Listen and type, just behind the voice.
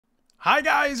Hi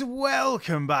guys,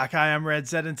 welcome back. I am Red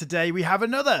Zed, and today we have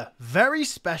another very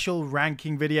special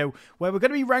ranking video where we're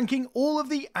going to be ranking all of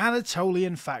the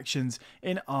Anatolian factions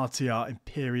in RTR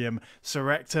Imperium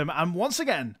Surrectum. And once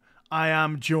again, I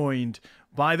am joined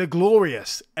by the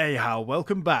glorious Ahowl.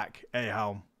 Welcome back,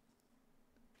 Ahowl.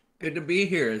 Good to be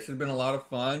here. This has been a lot of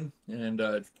fun, and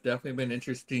it's definitely been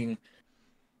interesting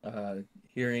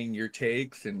hearing your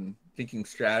takes and thinking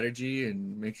strategy,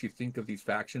 and makes you think of these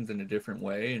factions in a different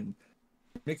way, and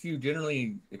makes you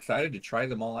generally excited to try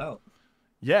them all out.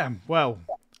 Yeah, well,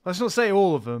 let's not say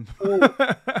all of them.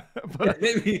 But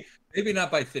maybe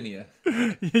not Bithynia.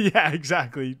 Yeah,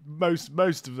 exactly.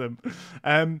 Most of them.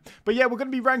 But yeah, we're going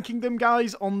to be ranking them,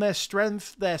 guys, on their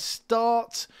strength, their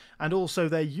start, and also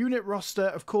their unit roster.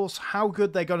 Of course, how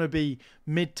good they're going to be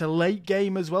mid to late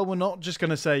game as well. We're not just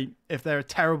going to say if they're a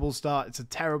terrible start, it's a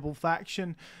terrible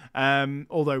faction.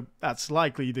 Although that's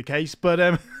likely the case.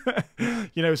 But,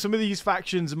 you know, some of these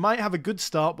factions might have a good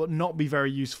start, but not be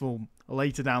very useful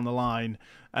later down the line.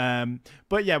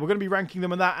 But yeah, we're going to be ranking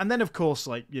them on that. And then, of course,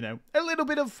 like, you know, a little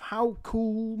bit of how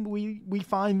cool we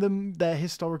find them, their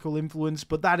historical influence,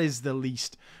 but that is the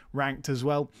least ranked as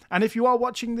well. And if you are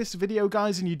watching this video,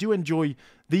 guys, and you do enjoy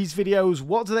these videos,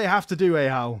 what do they have to do,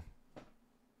 Ahowl?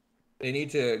 They need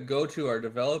to go to our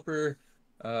developer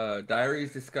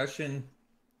diaries discussion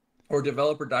or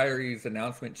developer diaries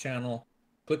announcement channel,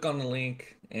 click on the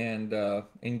link, and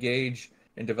engage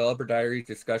in developer diaries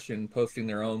discussion, posting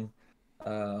their own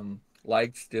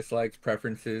likes, dislikes,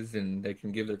 preferences, and they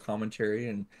can give their commentary,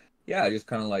 and yeah, just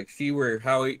kind of like see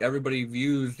how everybody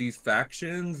views these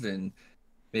factions. And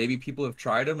maybe people have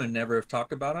tried them and never have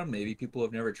talked about them. Maybe people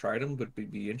have never tried them but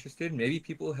would be interested. Maybe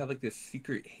people have like this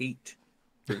secret hate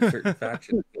for certain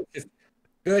factions. It's just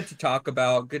good to talk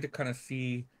about, good to kind of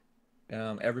see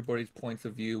everybody's points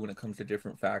of view when it comes to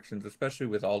different factions, especially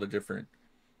with all the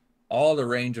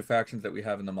range of factions that we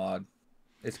have in the mod.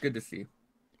 It's good to see.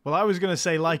 Well, I was going to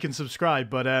say like and subscribe,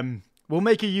 but we'll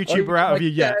make a YouTuber out of you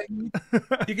yet.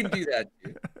 You can do that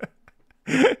too.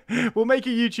 We'll make a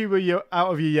YouTuber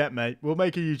out of you yet, mate. We'll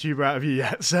make a YouTuber out of you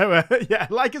yet. So yeah,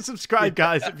 like and subscribe,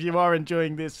 guys, if you are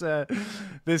enjoying this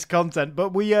this content.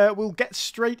 But we'll get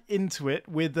straight into it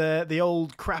with the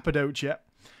old Cappadocia,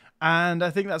 and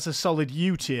I think that's a solid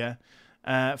U tier.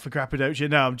 For Cappadocia.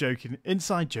 No, I'm joking.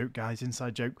 Inside joke, guys.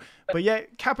 Inside joke. But yeah,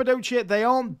 Cappadocia, they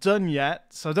aren't done yet,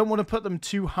 so I don't want to put them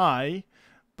too high,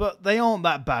 but they aren't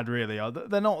that bad, really, are they?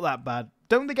 They're not that bad.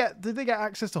 Did they get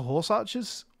access to horse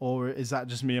archers, or is that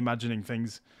just me imagining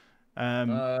things?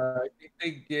 I think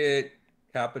they get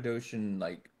Cappadocian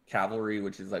like cavalry,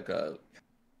 which is like a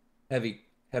heavy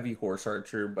horse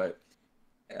archer, but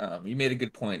you made a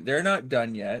good point. They're not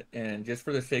done yet, and just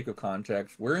for the sake of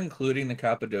context, we're including the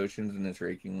Cappadocians in this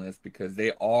ranking list because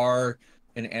they are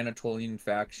an Anatolian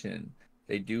faction.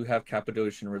 They do have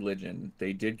Cappadocian religion.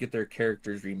 They did get their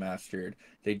characters remastered.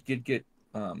 They did get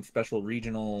special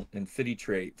regional and city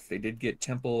traits. They did get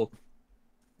temple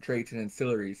traits and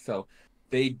ancillaries. So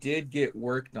they did get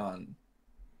worked on,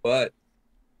 but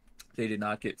they did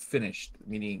not get finished,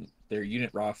 meaning their unit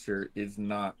roster is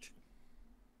not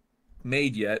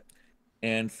made yet,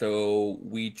 and so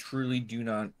we truly do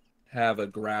not have a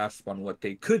grasp on what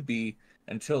they could be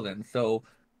until then. So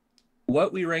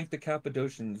what we rank the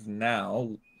Cappadocians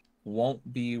now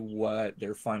won't be what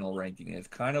their final ranking is.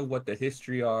 Kind of what the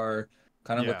history are,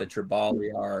 kind of what the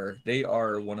Tribali are. They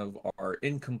are one of our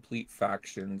incomplete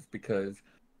factions because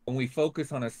when we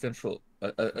focus on a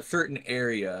certain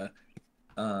area,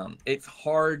 it's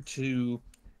hard to.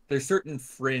 There's certain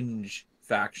fringe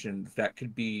factions that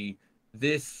could be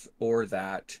this or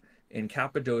that, and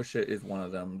Cappadocia is one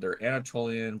of them. They're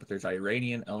Anatolian, but there's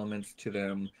Iranian elements to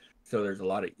them, so there's a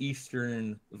lot of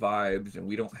Eastern vibes, and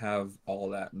we don't have all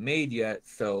that made yet,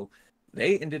 so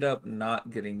they ended up not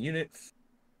getting units,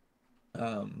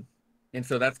 and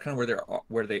so that's kind of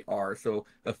where they are. So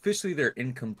officially they're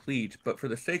incomplete, but for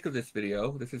the sake of this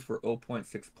video, this is for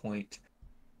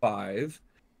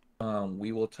 0.6.5,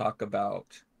 we will talk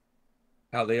about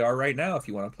how they are right now if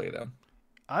you want to play them.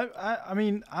 I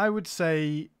mean, I would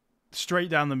say straight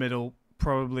down the middle,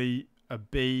 probably a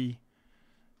B.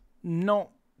 Not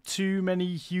too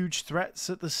many huge threats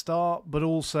at the start, but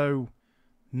also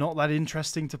not that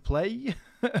interesting to play,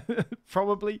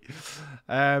 probably.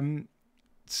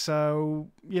 So,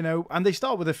 you know, and they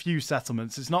start with a few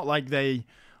settlements. It's not like they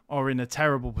are in a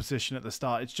terrible position at the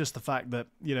start. It's just the fact that,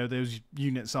 you know, those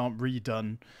units aren't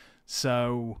redone.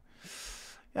 So,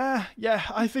 yeah,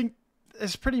 I think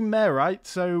it's pretty meh, right?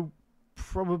 So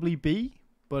probably B.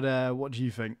 But what do you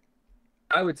think?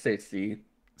 I would say C.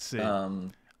 C.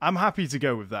 I'm happy to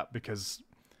go with that because,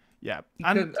 Yeah,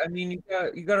 Because and I mean,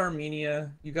 you got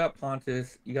Armenia, you got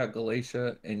Pontus, you got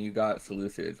Galatia, and you got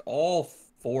Seleucids. All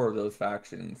four of those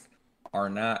factions are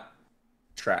not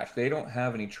trash. They don't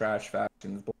have any trash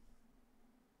factions.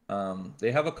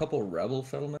 They have a couple rebel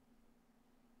settlements.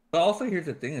 But also, here's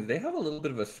the thing: is they have a little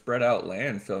bit of a spread out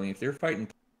land. So I mean, if they're fighting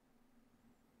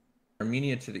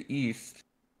Armenia to the east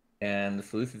and the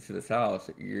Seleucids to the south,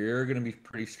 you're going to be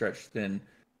pretty stretched thin.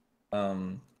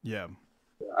 yeah.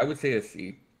 I would say a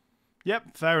C.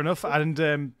 Yep, fair enough.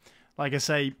 And like I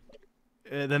say,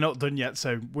 they're not done yet,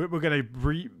 so we're going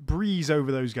to breeze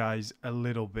over those guys a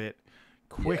little bit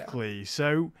quickly. Yeah.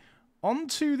 So on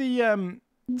to the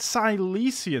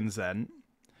Silesians then.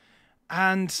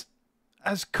 And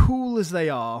as cool as they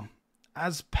are,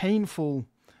 as painful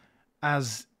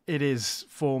as it is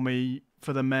for me,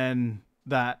 for the men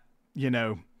that,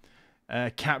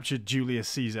 captured Julius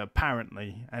Caesar,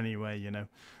 apparently, anyway,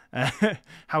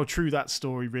 how true that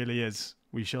story really is,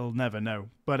 we shall never know.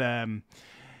 But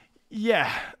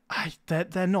yeah,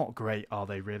 they're not great, are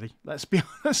they? Really? Let's be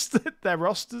honest. Their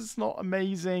roster's not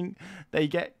amazing. They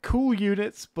get cool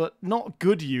units, but not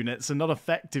good units, and not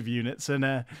effective units.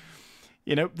 And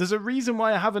there's a reason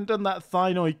why I haven't done that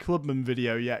Thynoi Clubman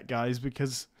video yet, guys,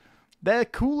 because they're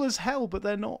cool as hell, but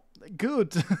they're not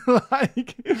good.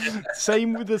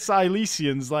 Same with the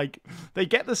Silesians. They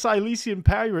get the Silesian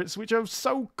pirates, which are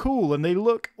so cool and they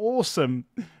look awesome,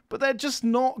 but they're just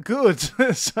not good.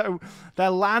 So their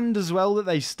land as well that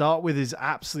they start with is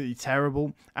absolutely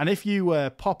terrible. And if you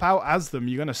pop out as them,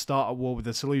 you're going to start a war with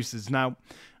the Seleucids. Now,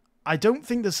 I don't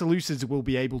think the Seleucids will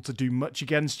be able to do much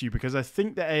against you, because I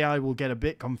think the AI will get a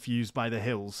bit confused by the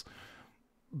hills.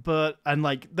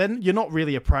 Then you're not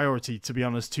really a priority, to be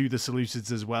honest, to the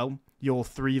Seleucids as well, your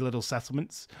 3 little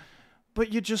settlements.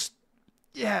 But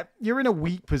you're in a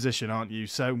weak position, aren't you?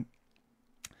 So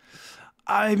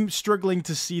I'm struggling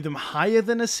to see them higher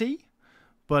than a C,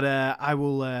 but I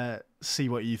will see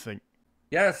what you think.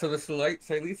 Yeah, so the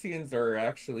Silesians are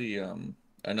actually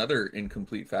another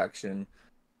incomplete faction.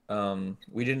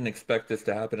 We didn't expect this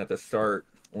to happen at the start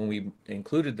when we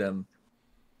included them,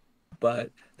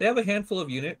 but they have a handful of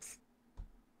units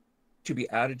to be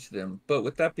added to them. But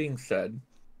with that being said,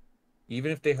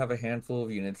 even if they have a handful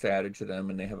of units added to them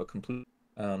and they have a complete...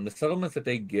 the settlements that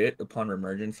they get upon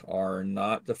reemergence are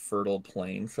not the fertile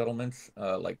plain settlements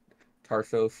like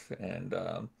Tarsos and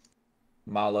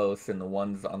Malos and the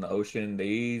ones on the ocean.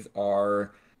 These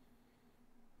are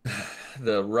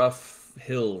the rough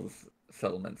hills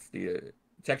settlements.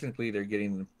 Technically, they're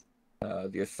getting the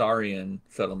Asarian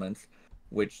settlements,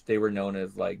 which they were known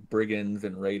as like brigands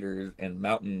and raiders and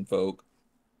mountain folk.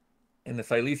 And the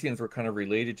Silesians were kind of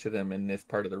related to them in this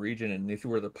part of the region, and this is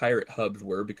where the pirate hubs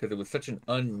were, because it was such an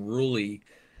unruly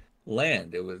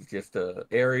land. It was just an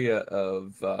area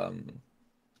of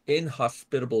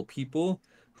inhospitable people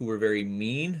who were very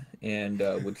mean and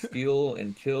would steal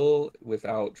and kill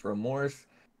without remorse.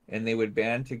 And they would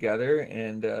band together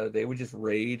and they would just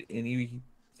raid anything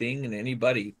and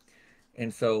anybody.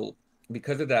 And so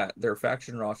because of that, their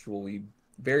faction roster will be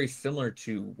very similar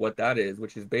to what that is,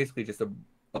 which is basically just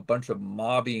a bunch of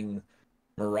mobbing,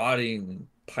 marauding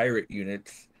pirate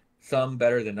units, some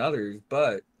better than others.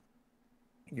 But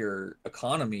your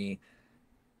economy,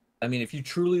 I mean, if you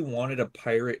truly wanted a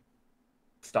pirate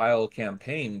style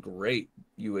campaign, great.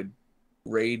 You would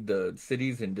raid the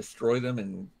cities and destroy them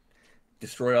and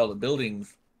destroy all the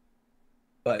buildings,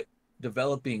 but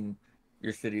developing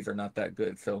your cities are not that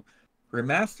good. So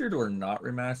remastered or not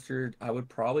remastered, I would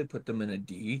probably put them in a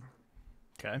D.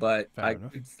 Okay, but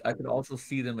I could also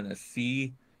see them in a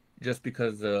C, just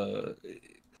because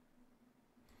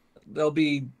they'll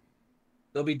be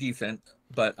decent,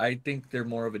 but I think they're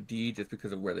more of a D just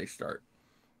because of where they start.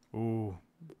 Ooh,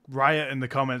 riot in the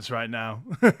comments right now.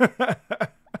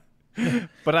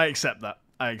 But I accept that.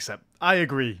 I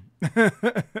agree.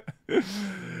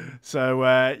 So,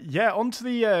 on to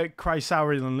the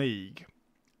Chrysaorian League.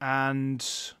 And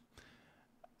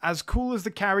as cool as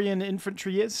the Carian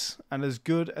infantry is, and as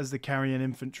good as the Carian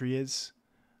infantry is,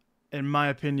 in my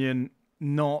opinion,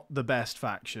 not the best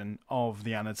faction of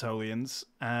the Anatolians.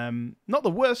 Not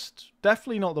the worst,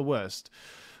 definitely not the worst,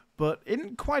 but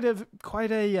in quite a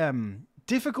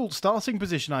difficult starting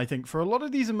position, I think, for a lot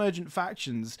of these emergent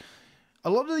factions. A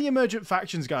lot of the emergent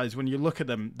factions, guys, when you look at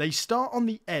them, they start on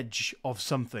the edge of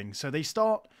something. So they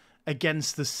start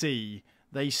against the sea.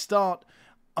 They start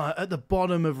at the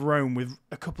bottom of Rome with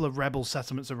a couple of rebel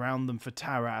settlements around them for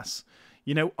Taras.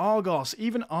 Argos,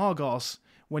 even Argos,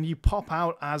 when you pop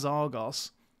out as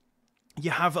Argos, you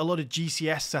have a lot of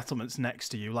GCS settlements next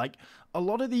to you. Like, a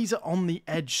lot of these are on the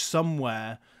edge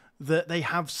somewhere that they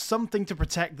have something to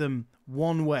protect them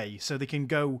one way, so they can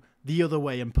go the other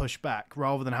way and push back,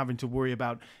 rather than having to worry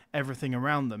about everything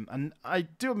around them. And I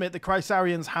do admit the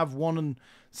Chrysaorians have one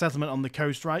settlement on the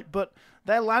coast, right? But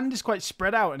their land is quite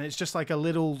spread out, and it's just like a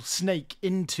little snake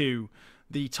into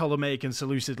the Ptolemaic and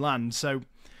Seleucid land. So,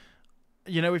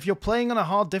 you know, if you're playing on a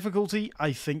hard difficulty,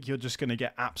 I think you're just going to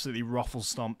get absolutely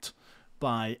ruffle-stomped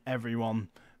by everyone.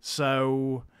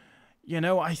 So, you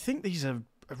know, I think these are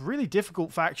a really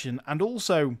difficult faction, and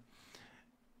also,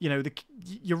 you know,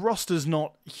 your roster's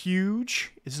not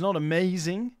huge. It's not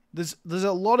amazing. There's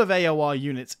a lot of AOR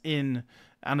units in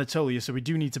Anatolia, so we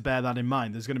do need to bear that in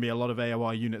mind. There's going to be a lot of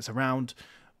AOR units around.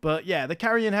 But yeah, the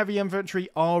Carian heavy infantry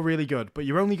are really good, but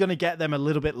you're only going to get them a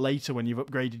little bit later when you've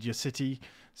upgraded your city.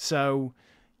 So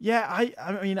yeah,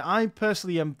 I mean, I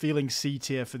personally am feeling C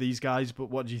tier for these guys, but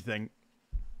what do you think?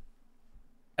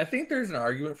 I think there's an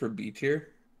argument for B tier.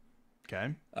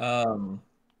 Okay.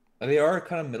 They are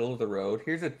kind of middle of the road.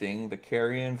 Here's the thing: the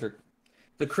Carians are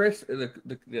the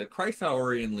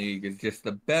Chrysaorian League is just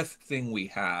the best thing we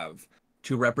have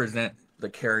to represent the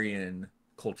Carian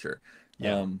culture.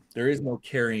 Yeah. There is no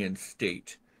Carian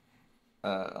state,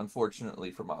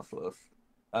 unfortunately for Maslos.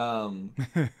 So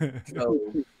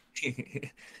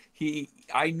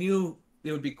I knew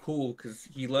it would be cool because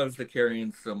he loves the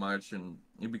Carians so much, and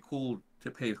it'd be cool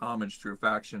to pay homage to a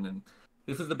faction. And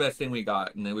this is the best thing we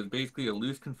got, and it was basically a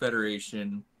loose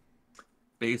confederation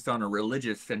based on a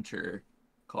religious center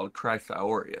called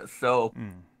Chrysaoria. So,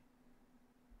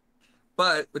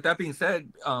 but with that being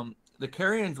said, the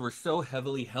Carians were so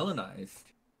heavily Hellenized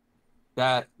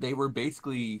that they were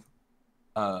basically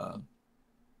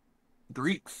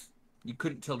Greeks. You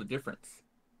couldn't tell the difference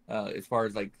as far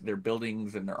as like their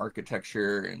buildings and their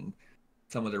architecture and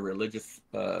some of their religious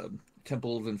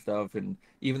temples and stuff, and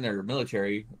even their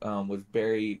military was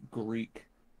very Greek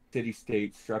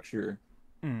city-state structure.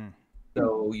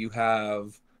 So you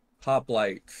have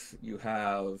hoplites, you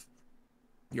have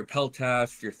your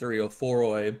peltasts, your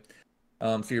Thuriophoroi.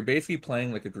 So you're basically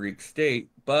playing like a Greek state,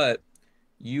 but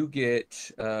you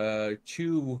get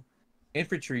 2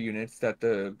 infantry units that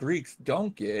the Greeks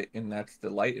don't get, and that's the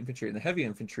light infantry and the heavy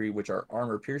infantry, which are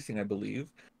armor piercing, I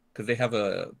believe, because they have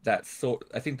I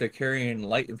think the Carian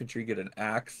light infantry get an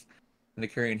axe, and the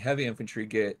Carian heavy infantry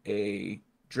get a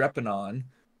drepanon,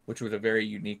 which was a very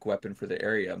unique weapon for the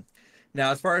area.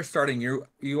 Now, as far as starting,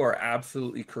 you are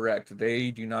absolutely correct.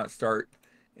 They do not start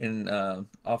in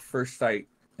off first sight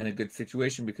in a good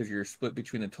situation because you're split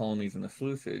between the Ptolemies and the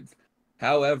Seleucids.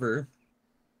 However,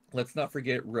 let's not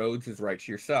forget Rhodes is right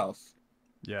to your south.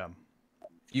 Yeah.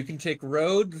 You can take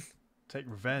Rhodes. Take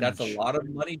revenge. That's a lot of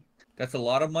money. That's a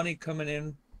lot of money coming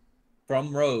in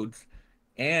from Rhodes.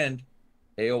 And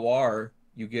AOR,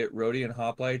 you get Rhodian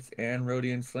hoplites and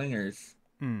Rhodian slingers.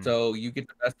 So you get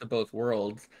the best of both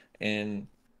worlds, in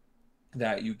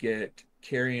that you get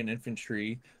Carian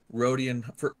infantry,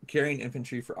 Carian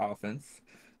infantry for offense,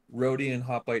 Rhodian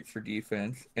hoplites for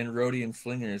defense, and Rhodian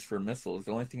slingers for missiles.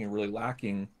 The only thing you're really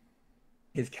lacking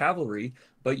is cavalry,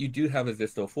 but you do have a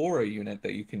Zistophora unit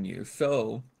that you can use.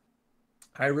 So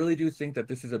I really do think that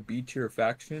this is a B tier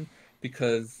faction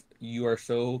because you are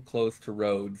so close to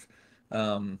Rhodes.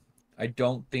 I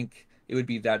don't think it would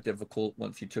be that difficult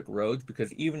once you took Rhodes,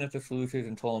 because even if the Seleucids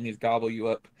and Ptolemies gobble you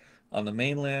up on the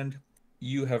mainland,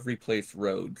 you have replaced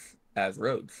Rhodes as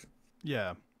Rhodes.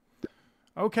 Yeah.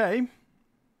 Okay.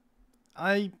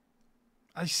 I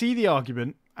see the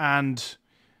argument, and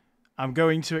I'm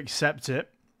going to accept it.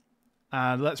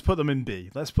 And let's put them in B.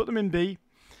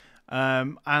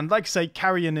 And like I say,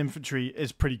 Carian infantry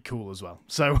is pretty cool as well.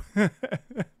 So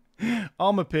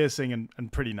armor piercing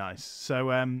and pretty nice. So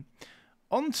on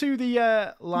to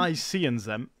the Lycians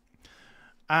then.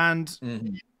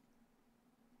 And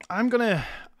I'm gonna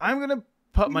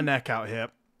put my neck out here,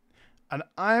 and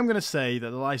I am gonna say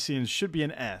that the Lycians should be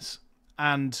an S.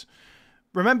 And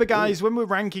remember, guys, when we're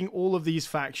ranking all of these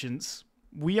factions,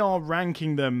 we are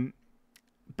ranking them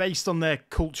based on their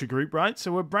culture group, right?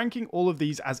 So we're ranking all of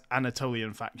these as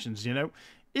Anatolian factions, you know?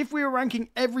 If we were ranking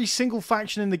every single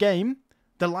faction in the game,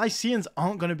 the Lycians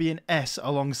aren't going to be an S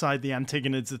alongside the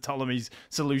Antigonids, the Ptolemies,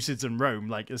 Seleucids, and Rome.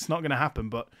 Like, it's not going to happen,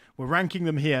 but we're ranking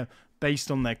them here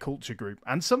based on their culture group.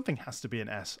 And something has to be an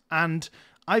S. And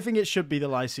I think it should be the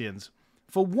Lycians.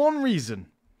 For one reason.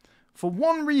 For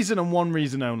one reason and one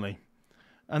reason only.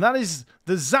 And that is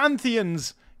the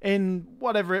Xanthians in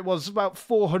whatever it was, about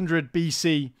 400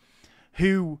 BC,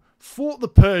 who fought the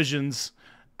Persians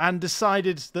and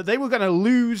decided that they were going to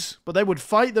lose, but they would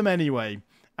fight them anyway.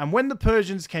 And when the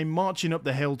Persians came marching up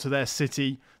the hill to their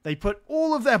city, they put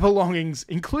all of their belongings,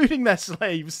 including their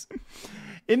slaves,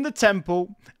 in the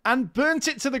temple and burnt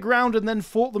it to the ground and then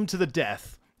fought them to the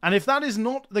death. And if that is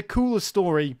not the coolest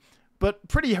story, but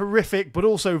pretty horrific, but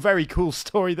also very cool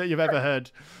story that you've ever heard,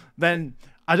 then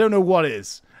I don't know what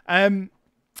is.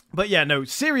 But yeah, no,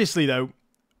 seriously though,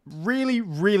 really,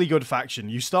 really good faction.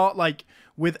 You start like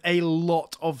with a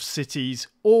lot of cities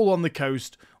all on the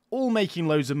coast, all making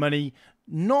loads of money,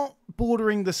 not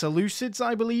bordering the Seleucids,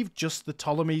 I believe, just the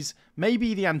Ptolemies,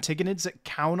 maybe the Antigonids at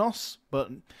Kaunos,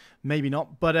 but maybe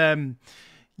not. But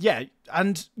yeah,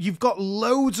 and you've got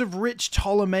loads of rich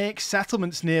Ptolemaic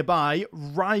settlements nearby,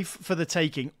 rife for the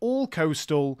taking, all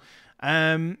coastal.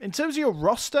 In terms of your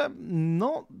roster,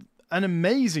 not an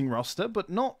amazing roster, but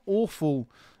not awful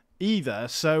either.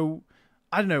 So,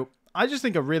 I don't know. I just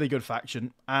think a really good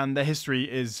faction, and the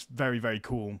history is very, very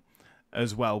cool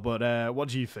as well. But what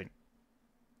do you think?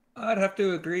 I'd have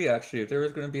to agree, actually. If there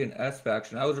was going to be an S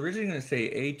faction, I was originally going to say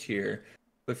A tier,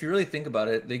 but if you really think about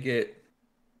it, they get,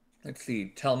 let's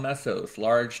see, Telmessos,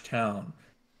 large town,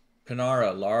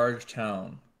 Panara, large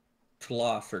town,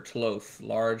 Telos or Telos,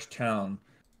 large town,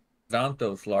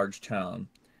 Xanthos, large town,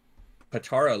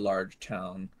 Patara, large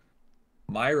town,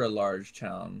 Myra, large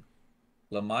town,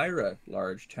 Lamyra,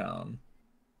 large town,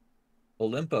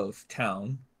 Olympos,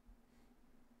 town.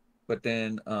 But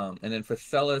then, and then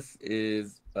Phaselis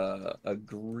is a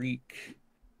Greek.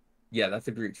 Yeah, that's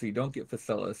a Greek. So you don't get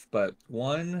Phaselis, but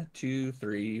 1, 2,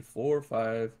 3, 4,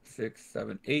 5, 6,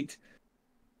 7, 8,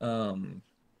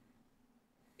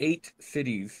 8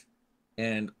 cities,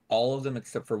 and all of them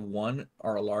except for one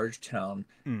are a large town,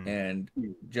 and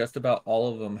just about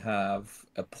all of them have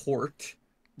a port.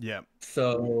 Yeah.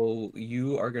 So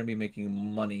you are going to be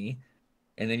making money,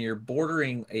 and then you're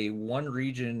bordering a one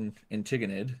region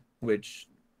Antigonid, which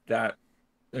that,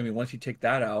 I mean, once you take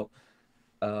that out,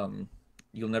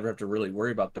 you'll never have to really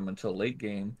worry about them until late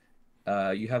game.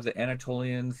 You have the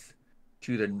Anatolians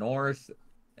to the north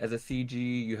as a CG.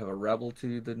 You have a rebel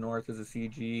to the north as a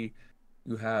CG.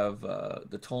 You have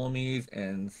the Ptolemies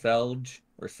and Selge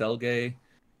or Selgae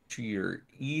to your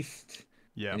east.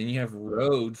 Yeah. And then you have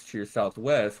Rhodes to your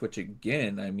southwest, which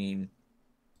again, I mean,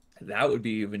 that would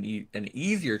be even an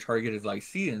easier target as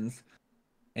Lycians.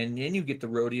 And then you get the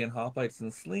Rhodian Hoplites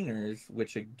and Slingers,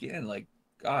 which again, like,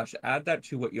 gosh, add that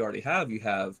to what you already have. You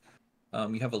have a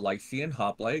Lycian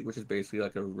Hoplite, which is basically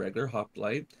like a regular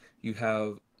Hoplite. You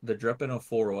have the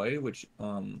Drepanophoroi, which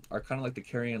are kind of like the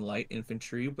Carian light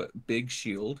infantry, but big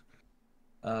shield.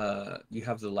 You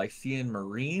have the Lycian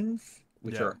Marines,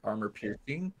 which are armor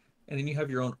piercing. And then you have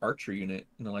your own archer unit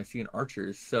in the Lycian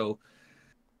Archers. So,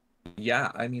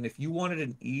 yeah, I mean, if you wanted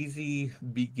an easy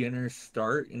beginner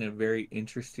start in a very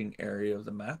interesting area of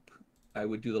the map, I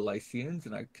would do the Lycians,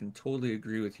 and I can totally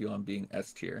agree with you on being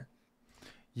S tier.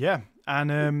 Yeah,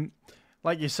 and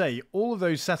like you say, all of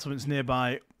those settlements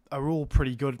nearby are all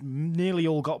pretty good. Nearly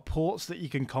all got ports that you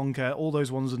can conquer. All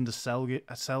those ones under Selge.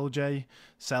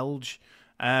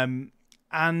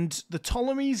 And the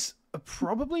Ptolemies are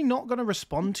probably not going to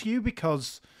respond to you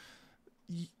because,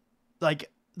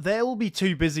 like, they'll be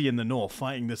too busy in the north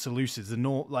fighting the Seleucids,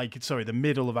 the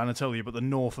middle of Anatolia, but the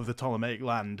north of the Ptolemaic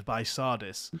land by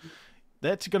Sardis.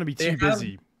 They're going to be too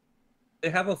busy. They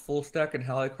have a full stack in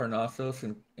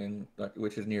Halicarnassos, in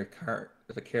which is near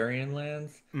the Carian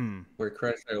lands, where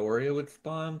Crescioria would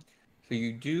spawn. So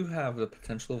you do have the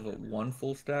potential of one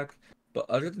full stack, but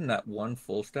other than that one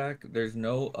full stack, there's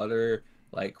no other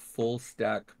like full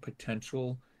stack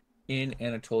potential in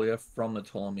Anatolia from the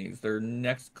Ptolemies. The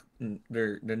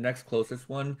next closest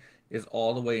one is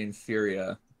all the way in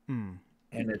Syria, and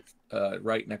it's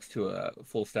right next to a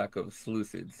full stack of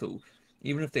Seleucids. So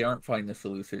even if they aren't fighting the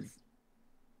Seleucids,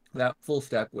 that full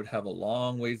stack would have a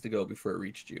long ways to go before it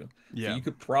reached you. Yeah. So you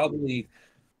could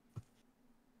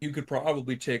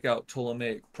probably take out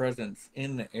Ptolemaic presence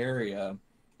in the area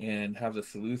and have the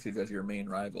Seleucids as your main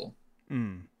rival.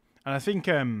 And I think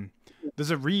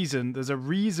there's a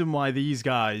reason why these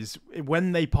guys,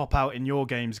 when they pop out in your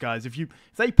games, guys, if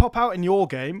they pop out in your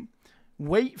game,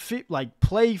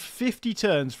 play 50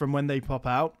 turns from when they pop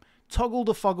out, toggle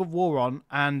the Fog of War on,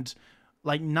 and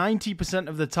like 90%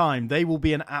 of the time, they will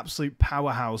be an absolute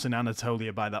powerhouse in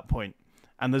Anatolia by that point.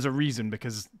 And there's a reason,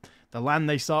 because the land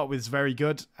they start with is very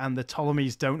good, and the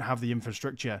Ptolemies don't have the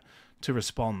infrastructure to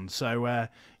respond. So,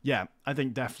 yeah, I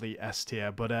think definitely S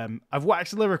tier. But I've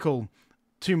waxed lyrical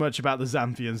too much about the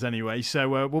Xanthians anyway,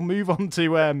 so we'll move on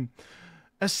to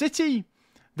a city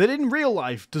that in real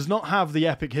life does not have the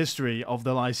epic history of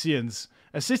the Lycians.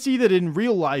 A city that in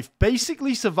real life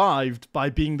basically survived by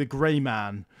being the Grey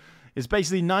Man. It's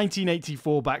basically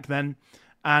 1984 back then,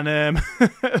 and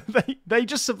they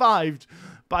just survived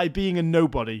by being a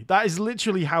nobody. That is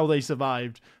literally how they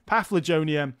survived.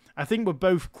 Paphlagonia, I think we're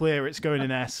both clear it's going in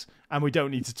S, and we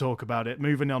don't need to talk about it.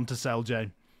 Moving on to Cell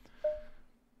J.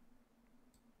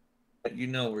 You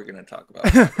know we're going to talk about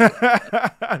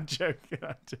it. I'm joking.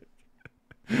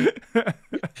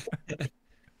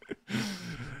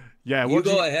 Yeah, you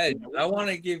go ahead. I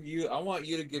want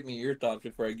you to give me your thoughts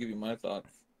before I give you my thoughts.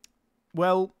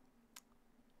 Well,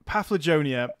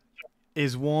 Paphlagonia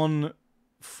is one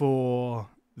for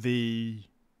the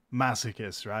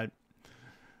masochists, right?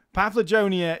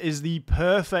 Paphlagonia is the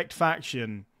perfect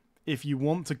faction if you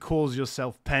want to cause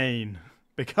yourself pain,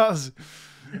 because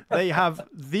they have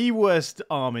the worst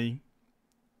army,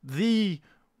 the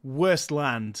worst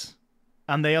land,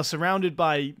 and they are surrounded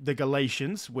by the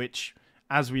Galatians, which,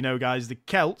 as we know, guys, the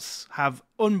Celts have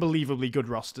unbelievably good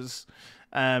rosters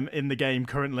in the game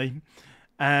currently.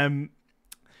 The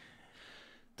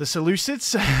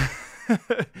Seleucids,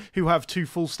 who have 2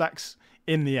 full stacks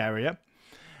in the area.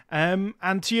 And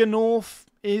to your north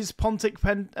is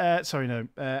Heraclea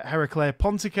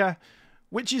Pontica,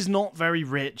 which is not very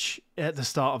rich at the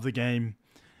start of the game.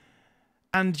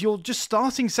 And you're just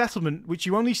starting settlement, which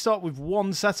you only start with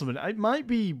 1 settlement. It might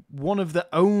be one of the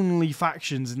only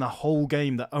factions in the whole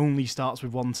game that only starts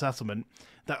with 1 settlement.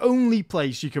 The only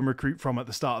place you can recruit from at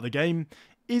the start of the game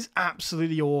is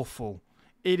absolutely awful.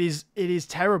 It is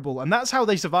terrible. And that's how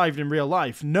they survived in real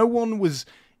life. No one was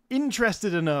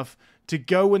interested enough to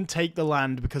go and take the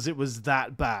land because it was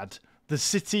that bad. The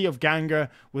city of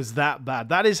Ganga was that bad.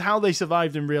 That is how they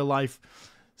survived in real life.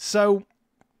 So,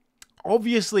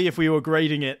 obviously, if we were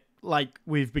grading it like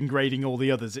we've been grading all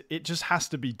the others, it just has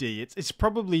to be D. It's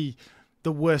probably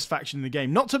the worst faction in the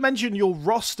game. Not to mention your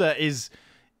roster is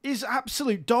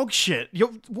absolute dog shit.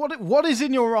 What is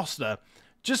in your roster?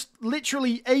 Just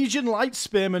literally Asian light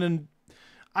spearmen and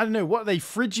I don't know, what are they,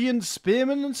 Phrygian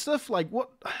spearmen and stuff? Like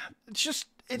what? It's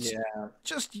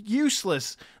just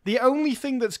useless. The only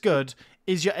thing that's good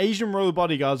is your Asian royal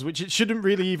bodyguards, which it shouldn't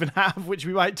really even have, which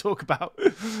we might talk about.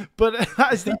 But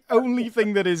that is the only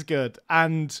thing that is good.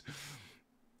 And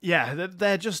yeah,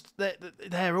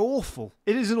 they're awful.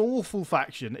 It is an awful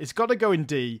faction. It's got to go in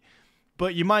D,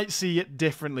 but you might see it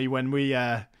differently when we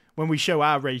show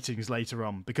our ratings later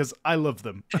on, because I love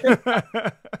them.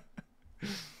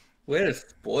 Way to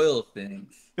spoil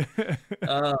things.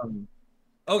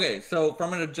 Okay, so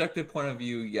from an objective point of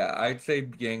view, yeah, I'd say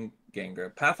Ganga.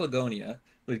 Paphlagonia,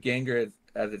 with Ganga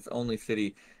as its only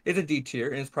city, is a D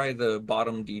tier, and it's probably the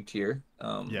bottom D tier.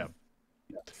 Yeah.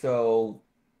 So,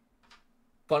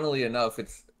 funnily enough,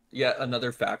 it's yet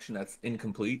another faction that's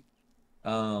incomplete.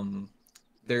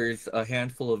 There's a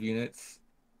handful of units,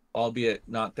 albeit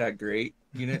not that great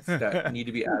units, that need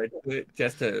to be added to it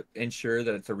just to ensure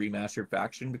that it's a remastered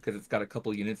faction, because it's got a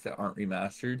couple units that aren't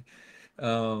remastered.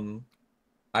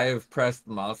 I have pressed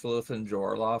Mausolus and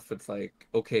Jorloff. It's like,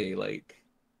 okay, like,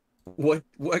 what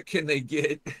can they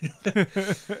get?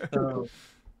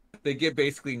 They get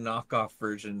basically knockoff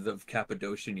versions of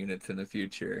Cappadocian units in the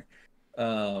future.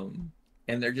 And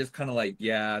they're just kind of like,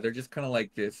 they're just kind of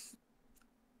like this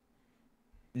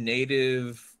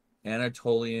native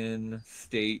Anatolian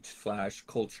state /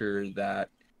 culture that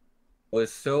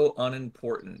was so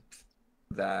unimportant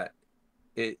that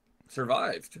it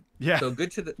survived. Yeah. So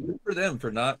good for them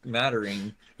for not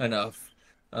mattering enough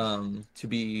to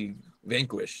be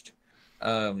vanquished.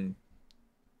 So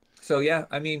yeah,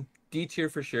 I mean, D tier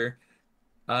for sure.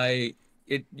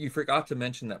 You forgot to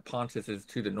mention that Pontus is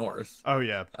to the north. Oh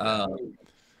yeah.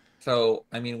 So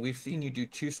I mean, we've seen you do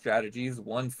 2 strategies.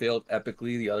 One failed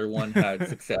epically, the other one had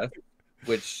success,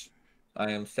 which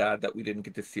I am sad that we didn't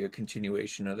get to see a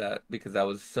continuation of that, because that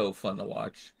was so fun to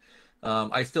watch.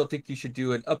 I still think you should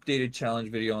do an updated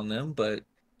challenge video on them, but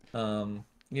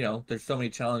there's so many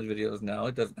challenge videos now,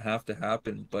 it doesn't have to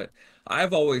happen. But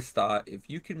I've always thought, if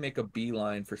you can make a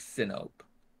beeline for Sinope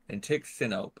and take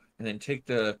Sinope and then take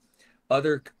the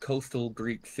other coastal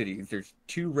Greek cities, there's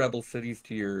 2 rebel cities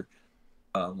to your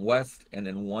west and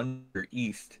then 1 to your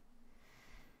east.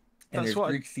 And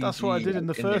that's what I did in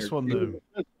the first one, though.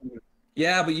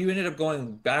 Yeah, but you ended up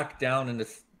going back down into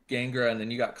Gangra, and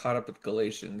then you got caught up with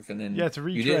Galatians, and then to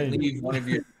retrain. You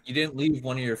didn't leave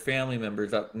one of your family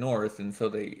members up north, and so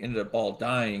they ended up all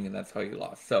dying, and that's how you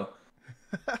lost. So,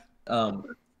 I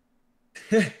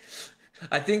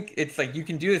think it's like you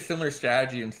can do a similar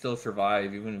strategy and still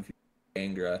survive, even if you're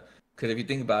Gangra. Because if you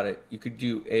think about it, you could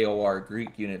do AOR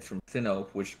Greek units from Sinope,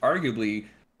 which arguably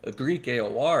a Greek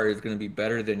AOR is going to be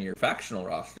better than your factional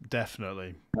roster.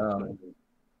 Definitely.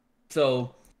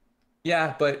 So,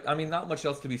 yeah, but I mean, not much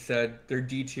else to be said. They're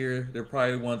D tier. They're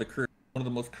probably one of the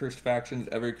most cursed factions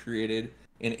ever created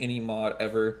in any mod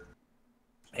ever.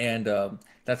 and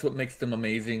that's what makes them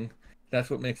amazing. That's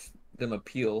what makes them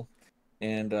appeal,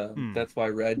 and that's why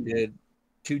Red did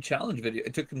 2 challenge videos.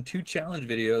 It took them 2 challenge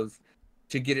videos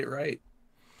to get it right.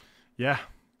 Yeah,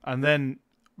 and then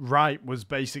right was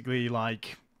basically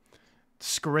like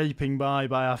scraping by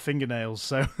our fingernails.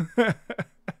 So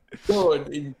Oh,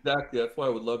 exactly. That's why I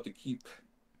would love to keep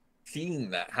seeing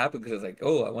that happen, because it's like,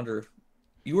 oh, I wonder if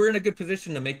you were in a good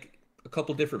position to make a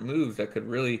couple different moves that could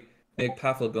really make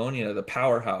Paphlagonia the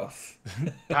powerhouse.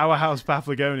 powerhouse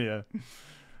Paphlagonia.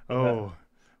 Oh,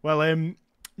 well,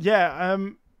 yeah,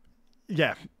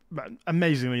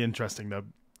 amazingly interesting though.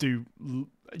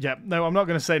 Yeah, no, I'm not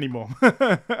going to say anymore.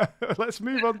 Let's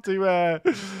move on to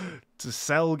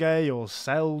Selgay or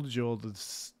Selge or the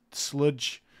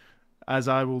Sludge, as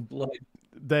I will.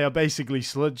 They are basically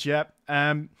Sludge. Yeah,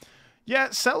 yeah,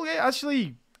 Selgay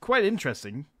actually quite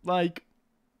interesting. Like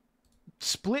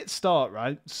split start,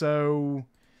 right? So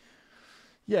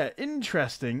yeah,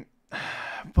 interesting.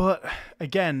 But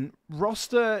again,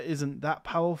 roster isn't that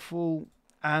powerful,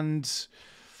 and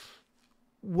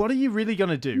what are you really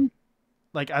gonna do?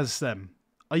 Like as them,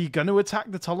 are you gonna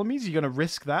attack the Ptolemies? Are you gonna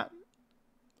risk that,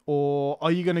 or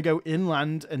are you gonna go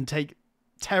inland and take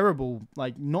terrible,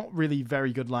 like not really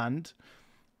very good land,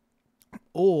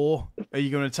 or are you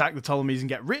gonna attack the Ptolemies and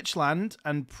get rich land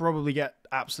and probably get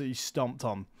absolutely stomped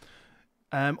on?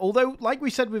 Although, like we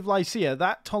said with Lycia,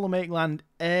 that Ptolemaic land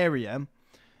area,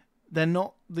 they're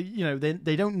not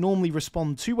they don't normally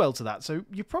respond too well to that. So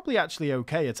you're probably actually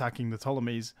okay attacking the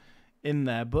Ptolemies in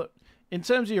there. But in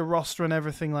terms of your roster and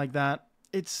everything like that,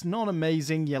 it's not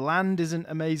amazing. Your land isn't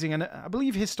amazing. And I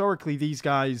believe historically these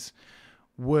guys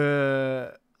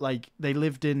were like, they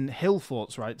lived in hill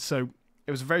forts, right? So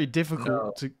it was very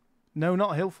difficult to... No,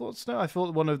 not hill forts. No, I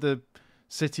thought one of the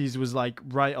cities was like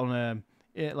right on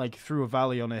like through a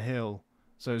valley on a hill.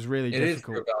 So it was really difficult. It is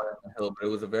through a valley on a hill, but it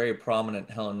was a very prominent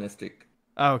Hellenistic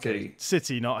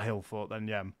city, not hill fort then,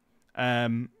 yeah.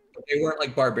 But they weren't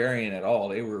like barbarian at all.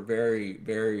 They were very,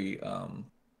 very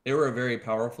they were a very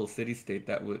powerful city-state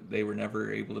that they were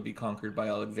never able to be conquered by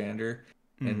Alexander,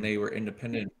 and they were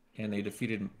independent, and they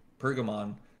defeated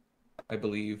Pergamon, I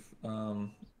believe,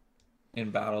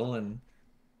 in battle, and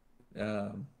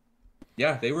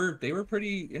yeah, they were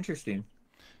pretty interesting.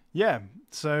 Yeah,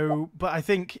 so, but I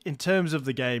think in terms of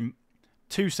the game,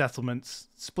 2 settlements,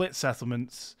 split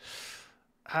settlements,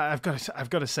 I've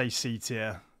got to say C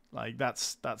tier. Like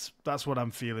that's what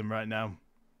I'm feeling right now.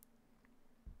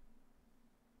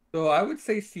 So I would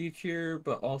say C tier,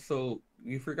 but also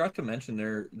you forgot to mention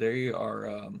they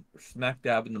are smack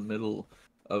dab in the middle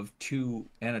of 2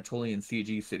 Anatolian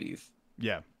CG cities.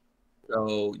 Yeah.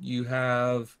 So you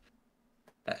have,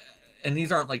 and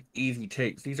these aren't like easy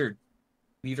takes. These are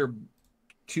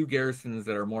 2 garrisons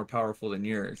that are more powerful than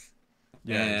yours.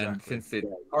 Yeah, and exactly. Since it's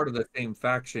part of the same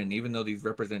faction, even though these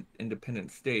represent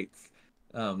independent states,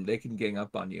 they can gang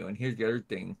up on you. And here's the other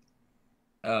thing.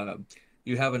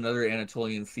 You have another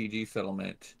Anatolian CG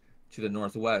settlement to the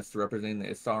northwest representing the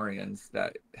Isaurians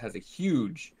that has a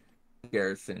huge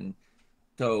garrison.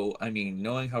 So, I mean,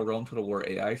 knowing how Rome Total War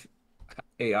AI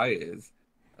is,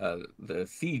 the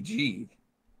CG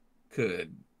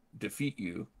could defeat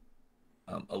you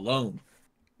alone.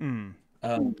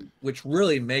 Which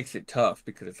really makes it tough,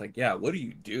 because it's like, yeah, what do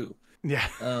you do? Yeah.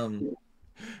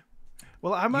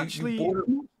 Well, I'm actually...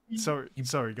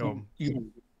 Sorry, go on.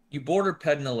 You border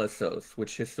Pednalissos,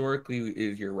 which historically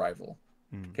is your rival.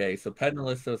 Okay, so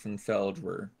Pednalissos and Selge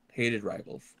were hated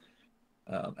rivals,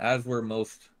 as were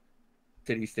most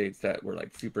city-states that were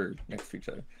like super next to each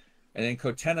other. And then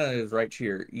Cotenna is right to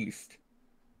your east.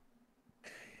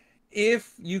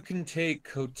 If you can take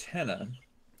Cotenna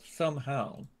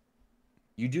somehow,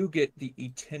 you do get the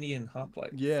Etenian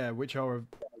hoplites. Yeah, which are a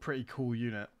pretty cool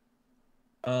unit.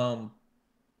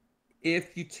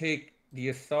 If you take the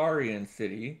Isaurian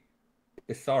city,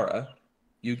 Isara,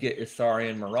 you get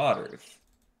Isaurian marauders.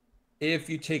 If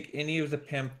you take any of the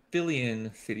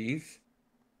Pamphylian cities,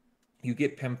 you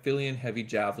get Pamphylian heavy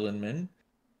javelin men.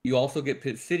 You also get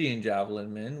Pisidian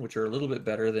javelin men, which are a little bit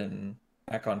better than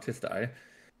Acontisti.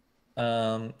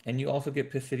 And you also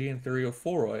get Pisidian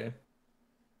Thureophoroi.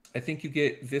 I think you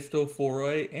get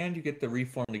Vistophoroi, and you get the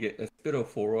reform to get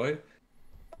Aspidophoroi.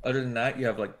 Other than that, you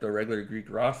have like the regular Greek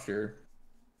roster.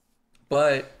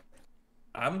 But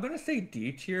I'm going to say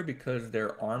D tier because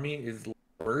their army is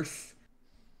worse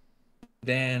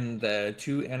than the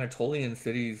 2 Anatolian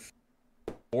cities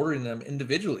bordering them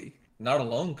individually, not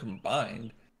alone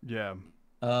combined. Yeah.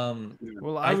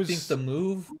 Well, I think the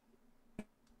move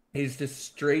is to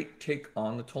straight take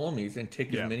on the Ptolemies and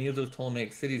take as many of those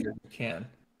Ptolemaic cities as you can.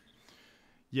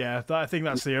 Yeah, I think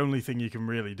that's the only thing you can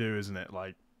really do, isn't it?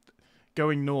 Like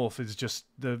going north is just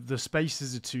the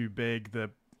spaces are too big.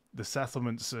 The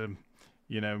settlements are,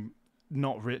 you know,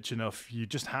 not rich enough. You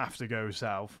just have to go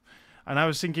south. And I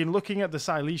was thinking, looking at the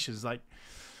Silesians, like,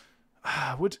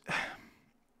 would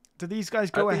do these guys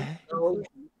go ahead?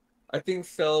 I think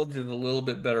Selge is a little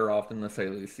bit better off than the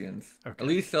Silesians. Okay. At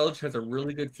least Selge has a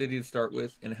really good city to start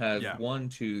with and has Yeah. 1,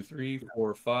 2, 3,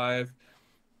 4, 5,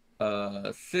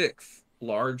 6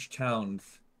 large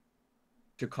towns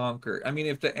to conquer. I mean,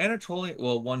 if the Anatolian,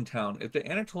 well, one town, if the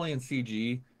Anatolian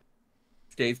CG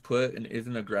stays put and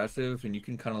isn't aggressive and you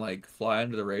can kind of like fly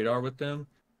under the radar with them,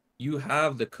 you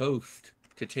have the coast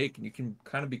to take and you can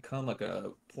kind of become like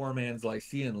a poor man's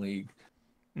Lycian league.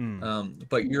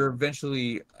 But you're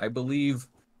eventually, I believe,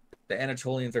 the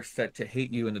Anatolians are set to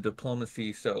hate you in the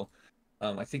diplomacy. So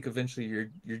I think eventually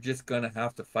you're just gonna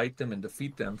have to fight them and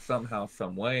defeat them somehow,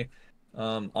 some way.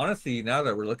 Honestly, now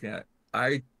that we're looking at,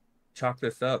 I chalk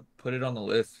this up, put it on the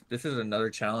list. This is another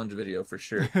challenge video for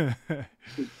sure.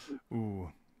 Ooh,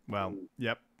 well,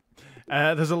 yep.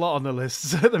 There's a lot on the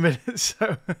list at the minute,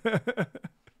 so.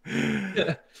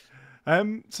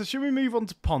 So should we move on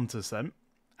to Pontus then?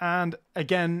 And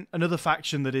again, another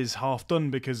faction that is half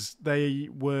done because they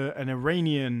were an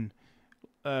Iranian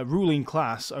ruling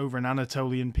class over an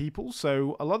Anatolian people.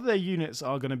 So a lot of their units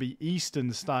are going to be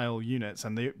Eastern style units,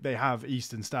 and they have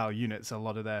Eastern style units a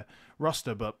lot of their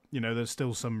roster, but you know there's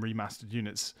still some remastered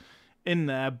units in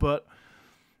there. But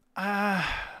I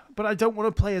don't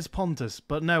want to play as Pontus.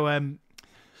 But no,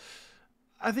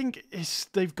 I think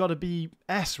they've got to be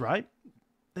S, right?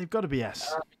 They've got to be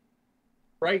S.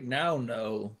 Right now,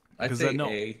 no. I'd say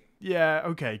A. Yeah,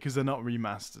 okay, because they're not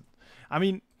remastered. I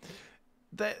mean,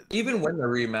 even when they're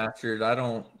remastered, I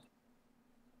don't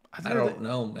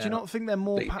know, man. Do you not think they're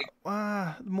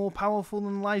more powerful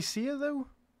than Lycia though?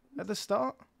 At the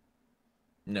start?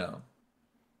 No.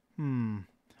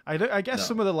 I guess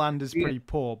some of the land is pretty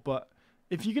poor, but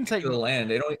if you can take the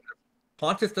land, they don't.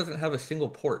 Pontus doesn't have a single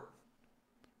port.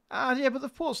 Yeah, but the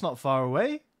port's not far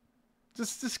away.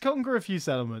 Just conquer a few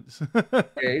settlements.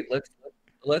 Okay,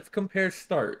 let's compare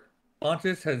start.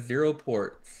 Pontus has 0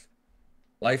 ports.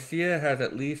 Lycia has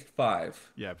at least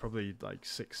 5. Yeah, probably like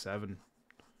 6, 7.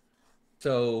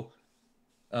 So,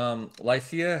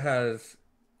 Lycia has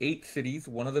 8 cities.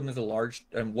 One of them is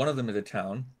one of them is a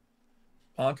town.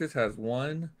 Pontus has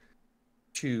 1,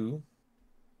 2,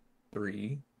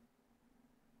 3,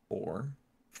 4,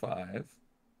 5,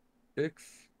 6,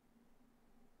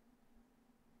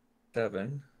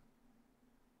 7.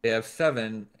 They have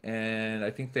 7, and I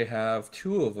think they have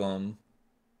 2 of them.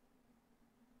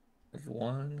 There's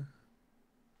 1.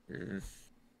 There's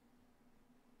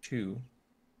 2.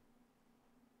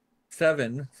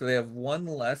 7. So they have 1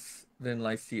 less than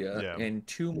Lycia, and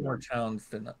 2 more towns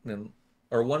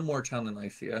or 1 more town than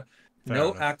Lycia.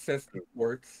 No access to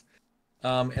ports.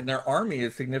 And their army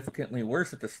is significantly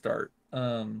worse at the start.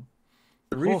 The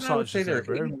reason I would say they're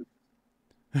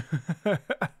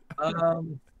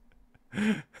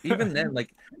even then,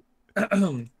 like,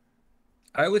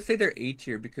 I would say they're A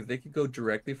tier because they could go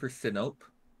directly for Sinope,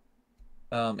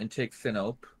 and take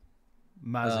Sinope,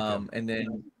 and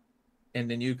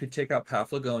then you could take out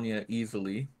Paphlagonia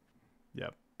easily.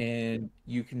 Yep. And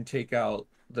you can take out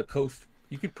the coast.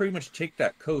 You could pretty much take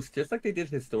that coast just like they did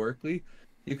historically.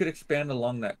 You could expand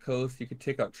along that coast. You could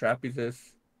take out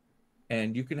Trapezus,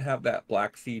 and you can have that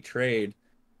Black Sea trade,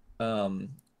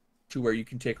 to where you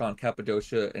can take on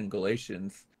Cappadocia and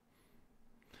Galatians.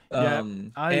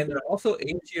 And they're also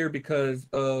A tier because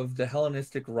of the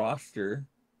Hellenistic roster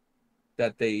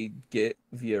that they get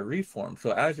via reform.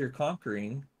 So as you're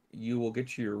conquering, you will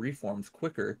get your reforms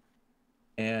quicker,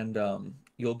 and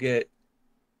you'll get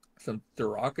some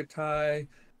Theracatai,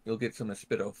 you'll get some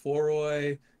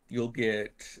Aspidophoroi, you'll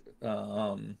get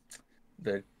the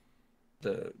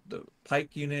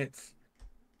pike units,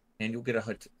 and you'll get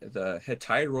the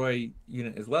Hetairoi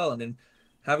unit as well. And then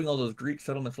having all those Greek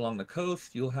settlements along the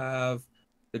coast, you'll have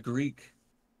the Greek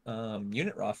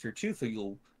unit roster too. So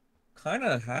you'll kind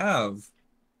of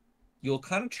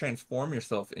transform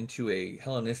yourself into a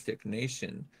Hellenistic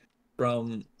nation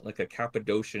from like a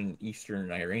Cappadocian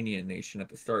Eastern Iranian nation at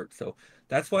the start. So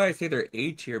that's why I say they're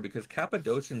A tier, because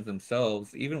Cappadocians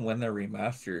themselves, even when they're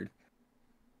remastered,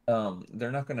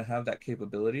 they're not going to have that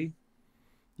capability.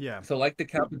 Yeah. So like the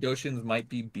Cappadocians might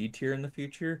be B tier in the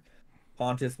future,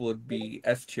 Pontus would be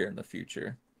S tier in the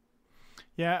future.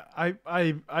 Yeah,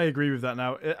 I agree with that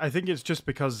now. I think it's just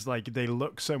because like they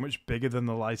look so much bigger than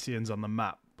the Lycians on the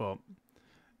map, but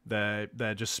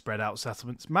they're just spread out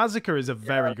settlements. Massacre is a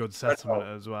very good settlement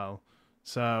as well.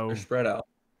 So they're spread out.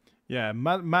 Yeah,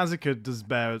 Massacre does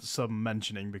bear some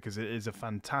mentioning because it is a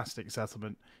fantastic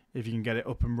settlement if you can get it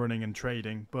up and running and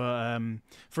trading. But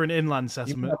for an inland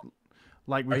settlement,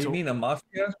 like we Are you talked, mean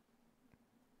Amasia?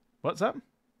 what's that?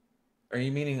 Are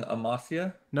you meaning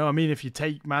Amasia? No, I mean if you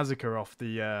take Massacre off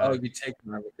the Oh, you take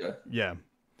America. yeah.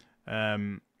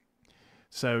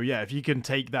 So yeah, if you can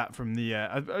take that from the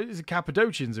is it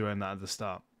Cappadocians who own that at the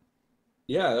start?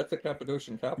 Yeah, that's a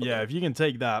Cappadocian Yeah, capital. if you can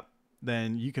take that,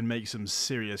 then you can make some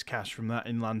serious cash from that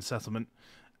inland settlement.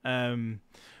 But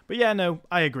yeah, no,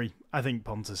 I agree. I think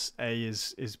Pontus A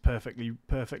is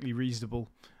perfectly reasonable.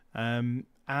 And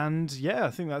yeah, I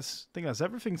think that's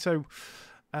everything. So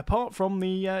apart from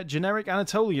the generic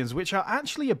Anatolians, which are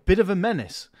actually a bit of a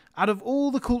menace, out of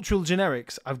all the cultural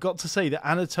generics, I've got to say that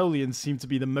Anatolians seem to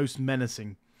be the most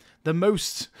menacing, the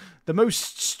most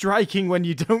striking when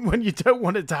you don't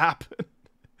want it to happen.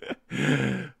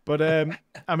 But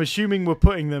I'm assuming we're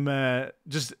putting them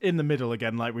just in the middle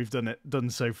again, like we've done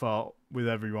so far with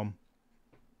everyone.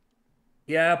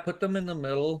 Yeah, put them in the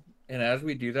middle. And as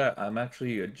we do that, I'm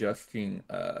actually adjusting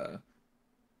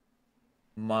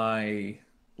my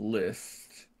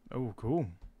list Oh, cool.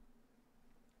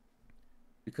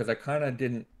 because I kind of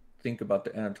didn't think about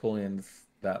the Anatolians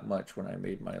that much when I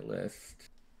made my list.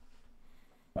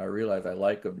 I realize I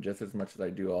like them just as much as I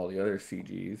do all the other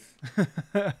CGs.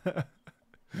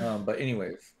 But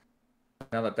anyways,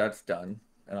 now that that's done,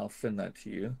 and I'll send that to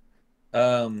you.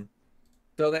 So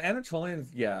the Anatolians,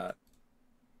 yeah,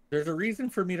 there's a reason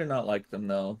for me to not like them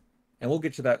though, and we'll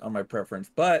get to that on my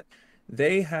preference. But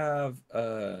they have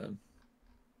a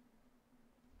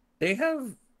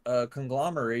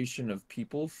conglomeration of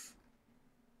peoples.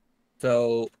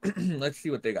 So let's see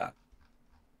what they got.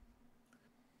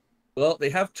 Well, they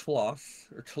have Telos,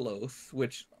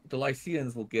 which the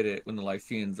Lycians will get it when the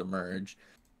Lycians emerge.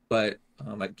 But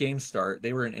at game start,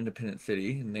 they were an independent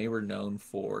city, and they were known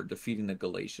for defeating the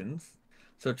Galatians.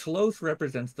 So Telos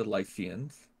represents the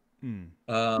Lycians.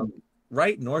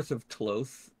 Right north of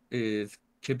Telos is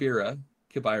Kibira.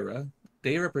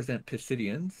 They represent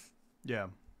Pisidians. Yeah.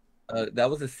 That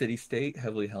was a city-state,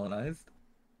 heavily Hellenized.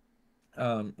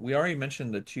 We already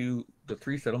mentioned the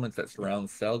three settlements that surround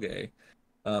Selgae.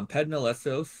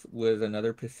 Pednalesos was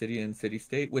another Pisidian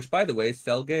city-state, which, by the way,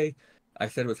 Selgae, I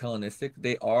said was Hellenistic.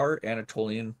 They are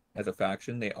Anatolian as a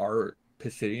faction. They are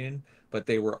Pisidian, but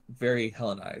they were very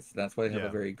Hellenized. That's why they have a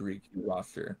very Greek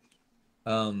roster.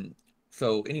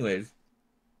 So anyways,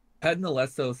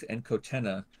 Pednalesos and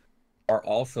Kotena are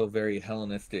also very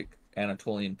Hellenistic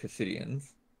Anatolian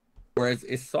Pisidians, whereas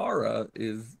Isara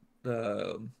is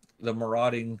the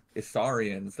marauding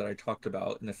Isarians that I talked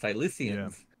about, and the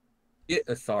Cilicians get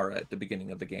Isara at the beginning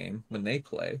of the game when they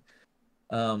play.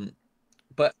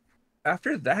 But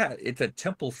after that, it's a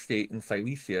temple state in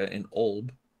Cilicia in Olb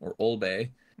or Olbe.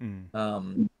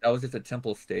 That was just a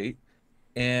temple state.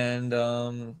 And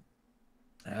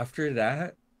after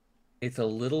that, it's a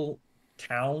little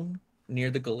town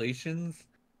near the Galatians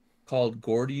called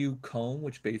Gordiu Combe,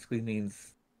 which basically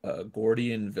means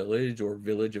Gordian village or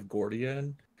village of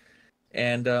Gordian.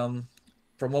 And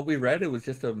from what we read, it was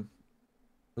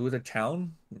a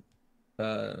town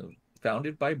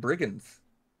founded by brigands.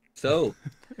 So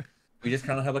we just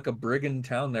kind of have like a brigand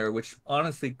town there, which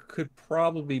honestly could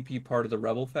probably be part of the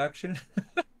rebel faction.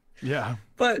 Yeah.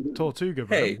 But Tortuga,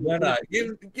 bro. hey, why not?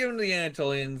 Give them the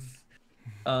Anatolians.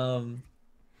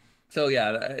 So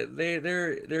yeah,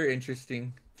 they're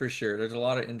interesting for sure. There's a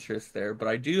lot of interest there, but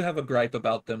I do have a gripe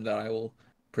about them that I will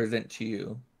present to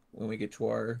you when we get to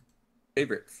our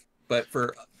favorites. But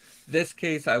for this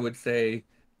case, I would say,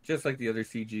 just like the other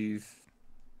CGs,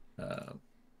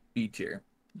 B tier,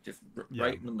 just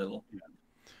right in the middle.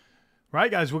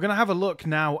 Right, guys, we're gonna have a look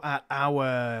now at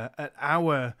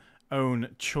our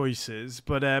own choices.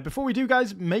 But before we do,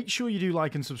 guys, make sure you do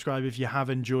like and subscribe if you have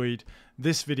enjoyed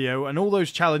this video, and all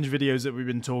those challenge videos that we've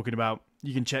been talking about.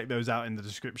 You can check those out in the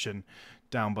description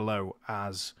down below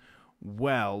as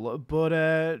well.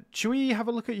 But should we have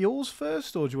a look at yours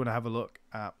first, or do you want to have a look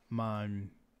at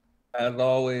mine? As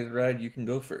always, Red, you can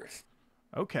go first.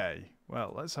 Okay,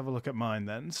 well, let's have a look at mine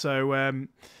then. So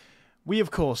we, of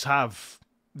course, have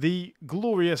the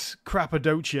glorious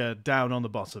Cappadocia down on the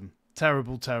bottom.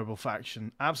 Terrible, terrible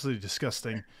faction. Absolutely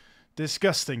disgusting.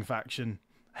 Disgusting faction.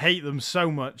 Hate them so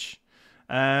much.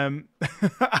 I'm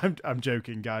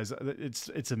joking, guys.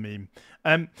 It's a meme.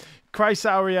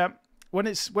 Chrysauria,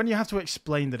 when you have to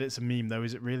explain that it's a meme, though,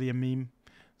 is it really a meme?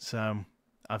 So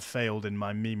I've failed in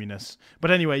my meminess.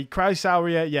 But anyway,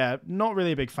 Chrysauria, yeah, not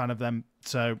really a big fan of them.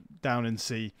 So down in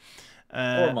C.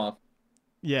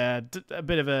 Yeah, a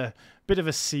bit of a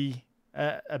C.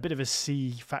 A bit of a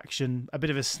C faction, a bit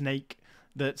of a snake.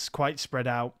 that's quite spread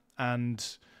out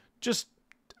and just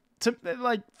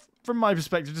like from my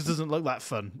perspective, just doesn't look that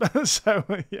fun. So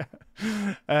yeah,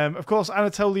 of course,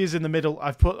 Anatolia is in the middle.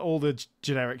 I've put all the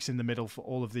generics in the middle for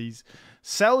all of these,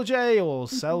 Selja or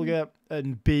Selga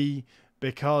and B,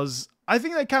 because I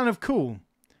think they're kind of cool.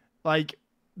 Like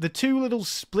the two little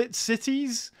split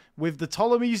cities with the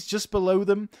Ptolemies just below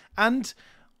them, and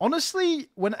honestly,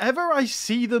 whenever I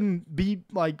see them be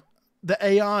like the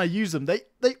AI use them, they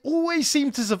always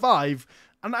seem to survive.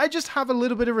 And I just have a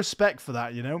little bit of respect for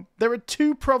that, you know? There are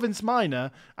 2 province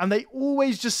minor, and they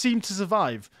always just seem to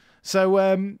survive. So,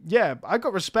 yeah, I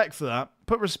got respect for that.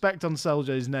 Put respect on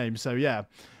Selja's name, so yeah.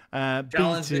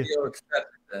 Challenge video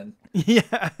accepted then.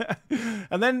 Yeah.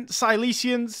 And then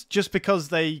Silesians, just because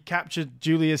they captured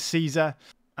Julius Caesar.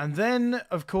 And then,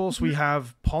 of course, we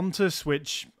have Pontus,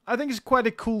 which I think is quite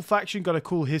a cool faction, got a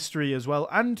cool history as well,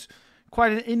 and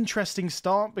quite an interesting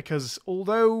start, because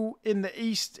although in the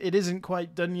east it isn't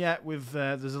quite done yet with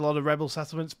there's a lot of rebel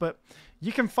settlements, but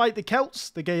you can fight the Celts,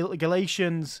 the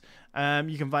Galatians,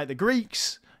 you can fight the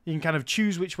Greeks, you can kind of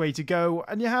choose which way to go,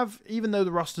 and you have, even though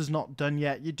the roster's not done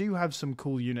yet, you do have some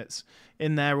cool units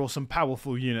in there, or some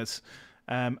powerful units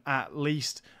at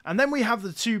least. And then we have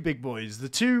the 2 big boys,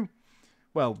 the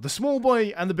small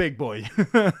boy and the big boy.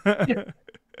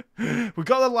 We've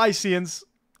got the Lycians.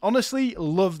 Honestly,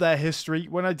 love their history.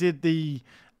 When I did the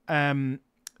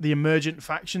emergent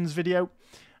factions video,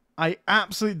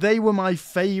 they were my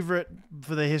favorite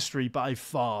for the history by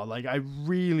far. Like, I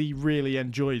really, really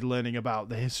enjoyed learning about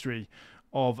the history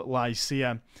of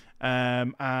Lycia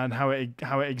and how it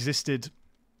existed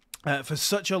for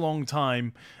such a long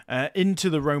time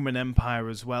into the Roman Empire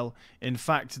as well. In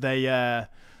fact, they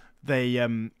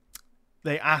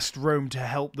asked Rome to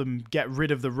help them get rid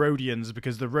of the Rhodians,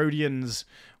 because the Rhodians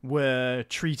were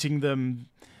treating them.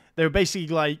 They were basically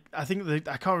like, I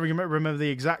can't remember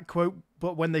the exact quote,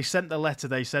 but when they sent the letter,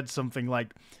 they said something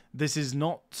like, "This is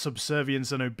not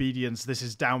subservience and obedience. This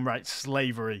is downright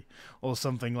slavery," or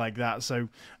something like that. So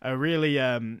a really,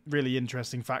 really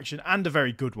interesting faction, and a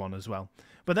very good one as well.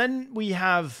 But then we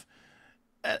have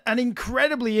an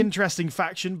incredibly interesting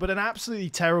faction, but an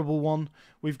absolutely terrible one.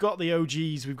 We've got the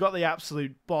OGs, we've got the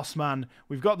absolute boss man,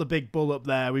 we've got the big bull up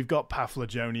there, we've got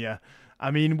Paphlagonia. I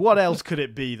mean, what else could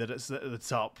it be that it's at the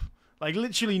top? Like,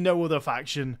 literally no other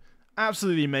faction.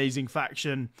 Absolutely amazing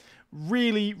faction.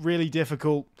 Really, really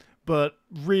difficult, but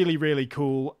really, really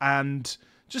cool, and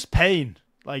just pain.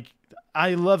 Like,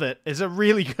 I love it. It's a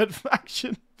really good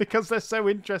faction because they're so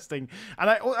interesting. And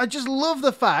I just love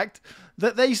the fact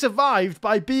that they survived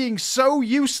by being so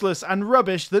useless and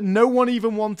rubbish that no one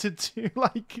even wanted to,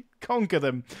 like, conquer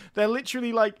them. They're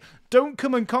literally like, "Don't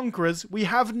come and conquer us. We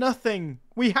have nothing.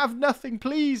 We have nothing.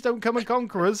 Please don't come and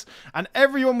conquer us." And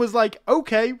everyone was like,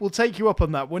 "Okay, we'll take you up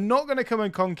on that. We're not going to come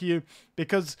and conquer you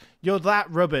because you're that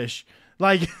rubbish."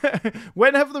 Like,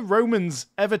 when have the Romans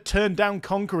ever turned down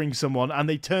conquering someone? And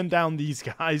they turned down these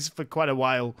guys for quite a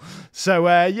while. So,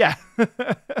 yeah.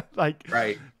 Like,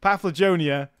 right.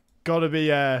 Paphlagonia gotta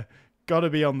be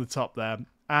on the top there.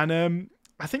 And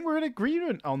I think we're in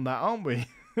agreement on that, aren't we?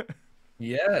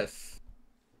 Yes.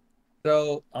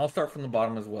 So I'll start from the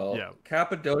bottom as well. Yeah.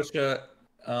 Cappadocia,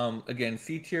 again,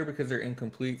 C tier because they're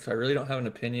incomplete, so I really don't have an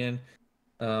opinion.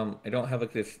 I don't have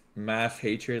like this mass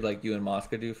hatred like you and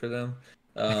Mosca do for them.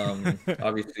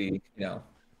 Obviously,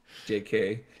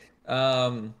 JK.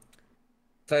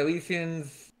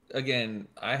 Silesians, again,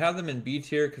 I have them in B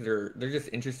tier because they're just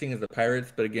interesting as the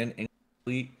pirates, but again,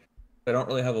 incomplete. I don't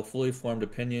really have a fully formed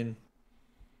opinion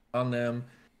on them.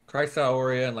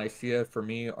 Chrysaoria and Lycia for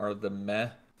me are the meh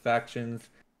factions.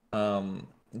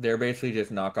 They're basically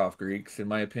just knockoff Greeks in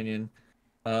my opinion.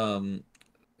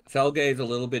 Selga is a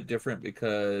little bit different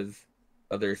because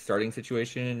of their starting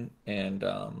situation, and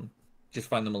just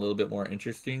find them a little bit more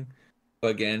interesting. But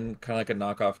again, kind of like a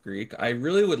knockoff Greek. I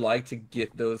really would like to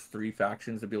get those 3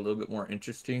 factions to be a little bit more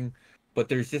interesting, but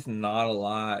there's just not a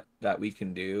lot that we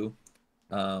can do.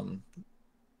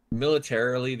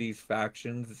 Militarily, these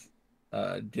factions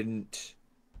didn't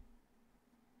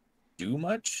do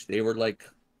much. They were like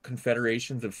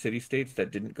confederations of city-states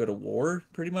that didn't go to war,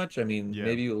 pretty much. I mean,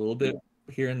 maybe a little bit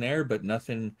here and there, but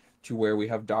nothing to where we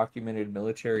have documented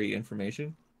military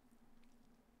information.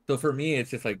 So for me,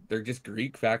 it's just like they're just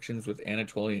Greek factions with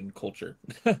Anatolian culture.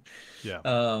 Yeah.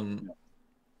 And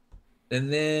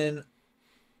then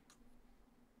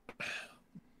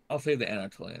I'll say the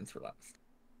Anatolians for last.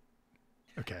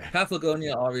 Okay.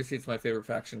 Paphlagonia, obviously, it's my favorite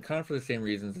faction, kind of for the same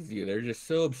reasons as you. They're just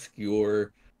so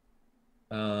obscure,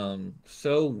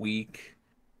 so weak,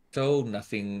 so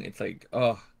nothing. It's like,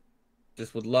 oh,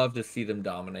 just would love to see them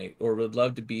dominate, or would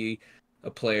love to be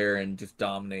a player and just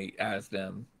dominate as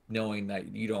them, knowing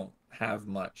that you don't have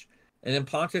much. And then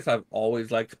Pontus, I've always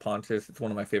liked Pontus. It's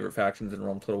one of my favorite factions in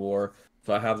Rome Total War.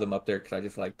 So I have them up there because I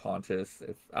just like Pontus.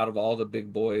 If out of all the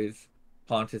big boys,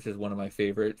 Pontus is one of my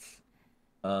favorites.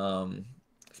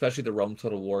 Especially the Rome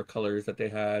Total War colors that they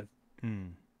had.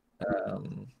 Um,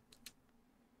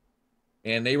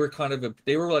 and they were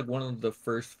they were like one of the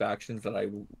first factions that I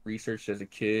researched as a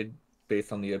kid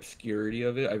based on the obscurity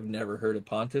of it. I've never heard of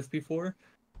Pontus before.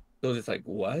 So it's like,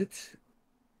 what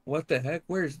the heck?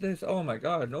 Where's this? Oh my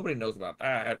God, nobody knows about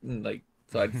that. And like,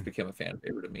 so I just became a fan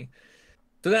favorite of me.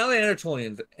 So now the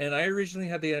Anatolians, and I originally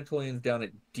had the Anatolians down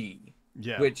at D,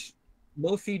 which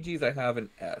most CGs I have an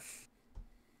S.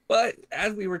 But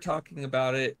as we were talking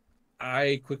about it,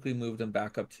 I quickly moved them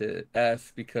back up to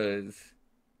S because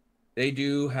they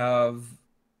do have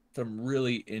some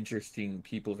really interesting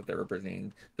people that they're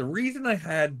representing. The reason I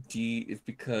had D is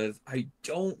because I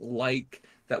don't like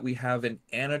that we have an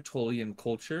Anatolian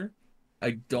culture.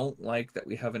 I don't like that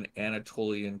we have an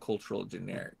Anatolian cultural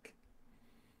generic.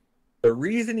 The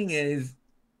reasoning is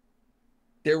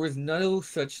there was no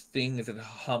such thing as a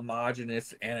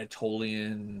homogenous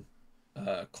Anatolian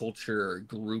culture or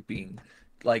grouping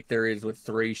like there is with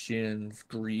Thracians,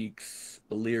 Greeks,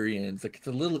 Illyrians. Like, it's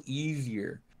a little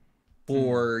easier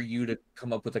for you to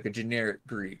come up with like a generic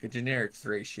Greek, a generic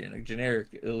Thracian, a generic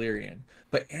Illyrian.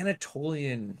 But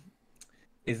Anatolian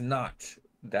is not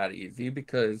that easy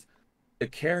because the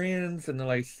Carians and the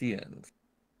Lycians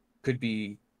could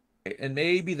be, and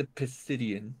maybe the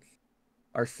Pisidians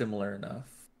are similar enough.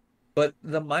 But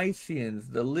the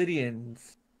Mysians, the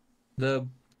Lydians, the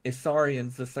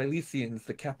Isaurians, the Cilicians,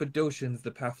 the Cappadocians,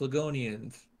 the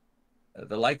Paphlagonians,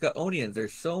 the Lycaonians,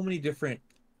 there's so many different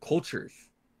cultures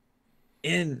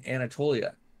in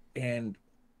Anatolia. And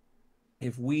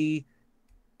if we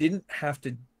didn't have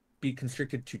to be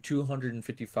constricted to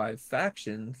 255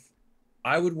 factions,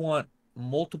 I would want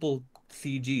multiple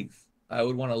CGs. I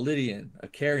would want a Lydian, a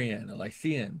Carian, a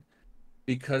Lycian,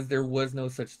 because there was no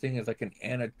such thing as like an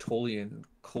Anatolian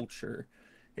culture.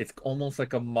 It's almost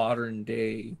like a modern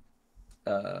day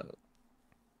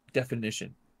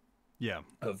definition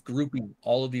of grouping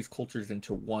all of these cultures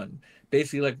into one.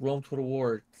 Basically like Rome Total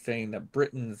War saying that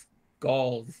Britons,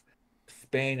 Gauls,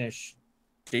 Spanish,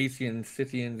 Dacians,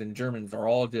 Scythians, and Germans are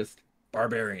all just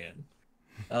barbarian.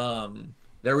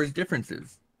 There was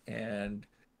differences, and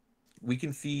we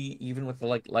can see even with the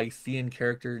like Lycian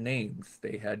character names,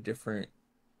 they had different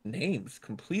names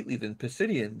completely than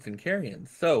Pisidians and Carians.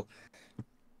 So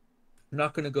I'm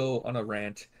not going to go on a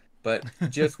rant, but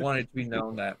just wanted to be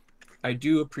known that I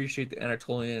do appreciate the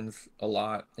Anatolians a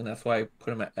lot, and that's why I put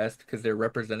them at S, because they're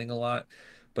representing a lot.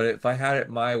 But if I had it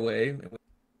my way,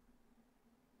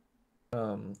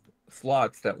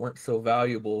 slots that weren't so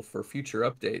valuable for future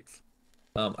updates,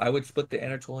 I would split the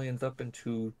Anatolians up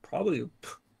into probably,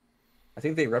 I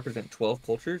think they represent 12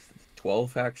 cultures,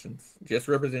 12 factions, just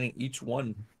representing each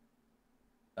one.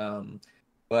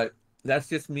 But that's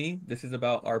just me. This is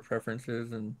about our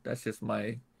preferences, and that's just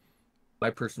my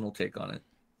personal take on it.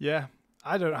 Yeah,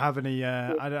 I don't have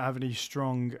any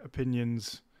strong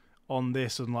opinions on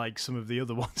this, unlike some of the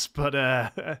other ones. But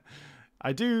I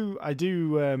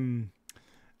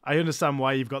understand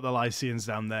why you've got the Lycians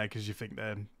down there, because you think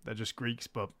they're just Greeks.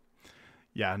 But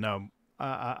yeah, no,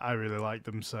 I really like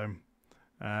them. So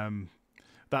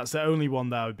that's the only one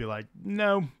that I would be like,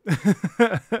 no.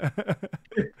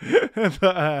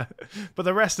 But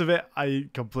the rest of it, I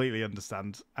completely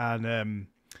understand. And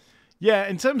yeah,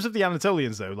 in terms of the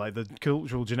Anatolians, though, like the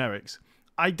cultural generics,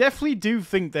 I definitely do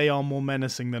think they are more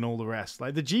menacing than all the rest.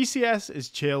 Like, the GCS is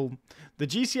chill. The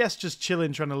GCS just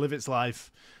chilling, trying to live its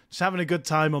life, just having a good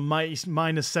time on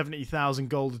minus 70,000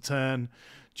 gold a turn,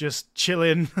 just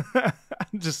chilling,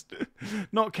 just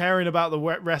not caring about the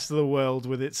rest of the world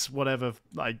with its whatever,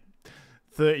 like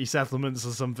 30 settlements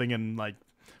or something, and like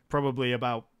probably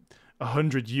about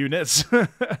 100 units,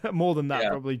 more than that,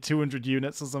 probably 200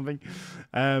 units or something.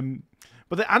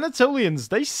 But the Anatolians,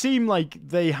 they seem like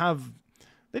they're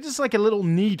just like a little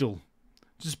needle,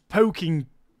 just poking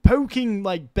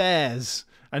like bears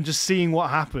and just seeing what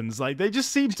happens. Like, they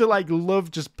just seem to like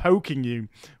love just poking you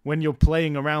when you're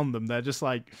playing around them. They're just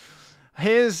like,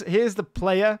 here's the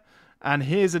player, and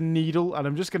here's a needle, and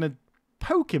I'm just gonna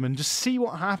poke him and just see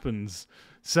what happens.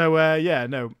 So yeah,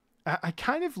 no, I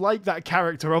kind of like that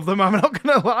character of them. I'm not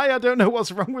gonna lie, I don't know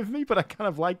what's wrong with me, but I kind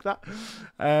of like that.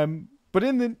 But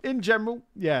in general,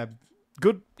 yeah,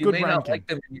 good ranking. Not like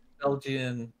the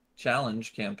Belgian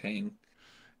challenge campaign.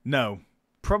 No,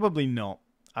 probably not.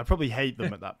 I'd probably hate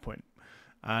them at that point.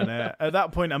 And at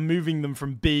that point, I'm moving them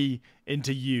from B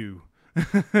into U.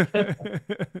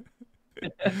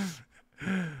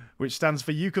 Which stands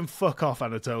for "You can fuck off,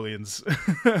 Anatolians."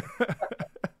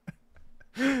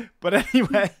 But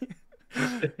anyway,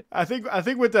 I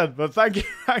think we're done. But thank you,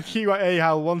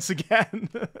 Ahowl, once again.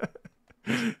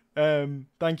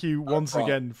 Thank you once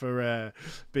again for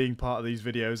being part of these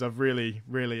videos. I've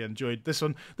really enjoyed this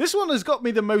one. This one has got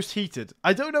me the most heated.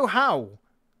 I don't know how.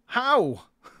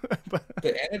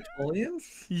 The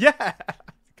Anatolians? Yeah.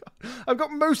 I've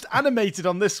got most animated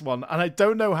on this one, and I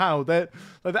don't know how. They're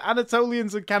like, the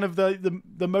Anatolians are kind of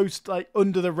the most like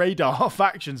under the radar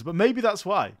factions, but maybe that's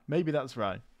why. Maybe that's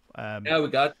right. Yeah, we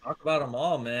got to talk about them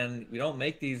all, man. We don't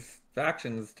make these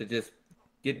factions to just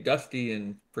get dusty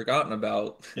and forgotten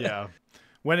about. Yeah.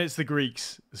 When it's the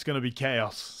Greeks, it's going to be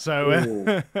chaos.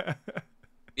 So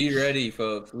be ready,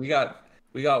 folks. We got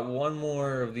one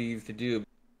more of these to do.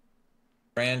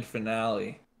 Grand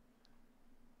finale.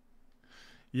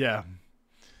 Yeah,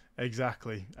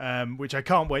 exactly. Which I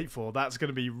can't wait for. That's going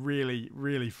to be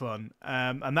really fun.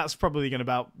 And that's probably going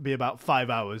to be about 5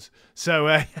 hours. So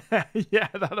yeah,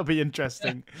 that'll be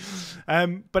interesting.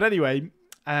 But anyway,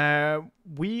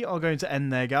 we are going to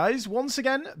end there, guys. Once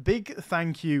again, big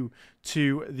thank you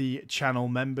to the channel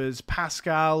members,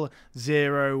 Pascal,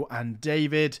 Zero, and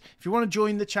David. If you want to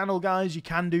join the channel, guys, you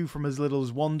can do from as little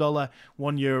as $1,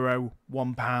 €1,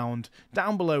 £1,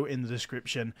 down below in the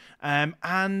description.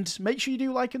 And make sure you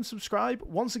do like and subscribe.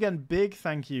 Once again, big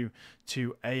thank you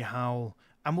to Ahowl,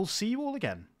 and we'll see you all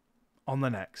again on the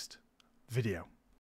next video.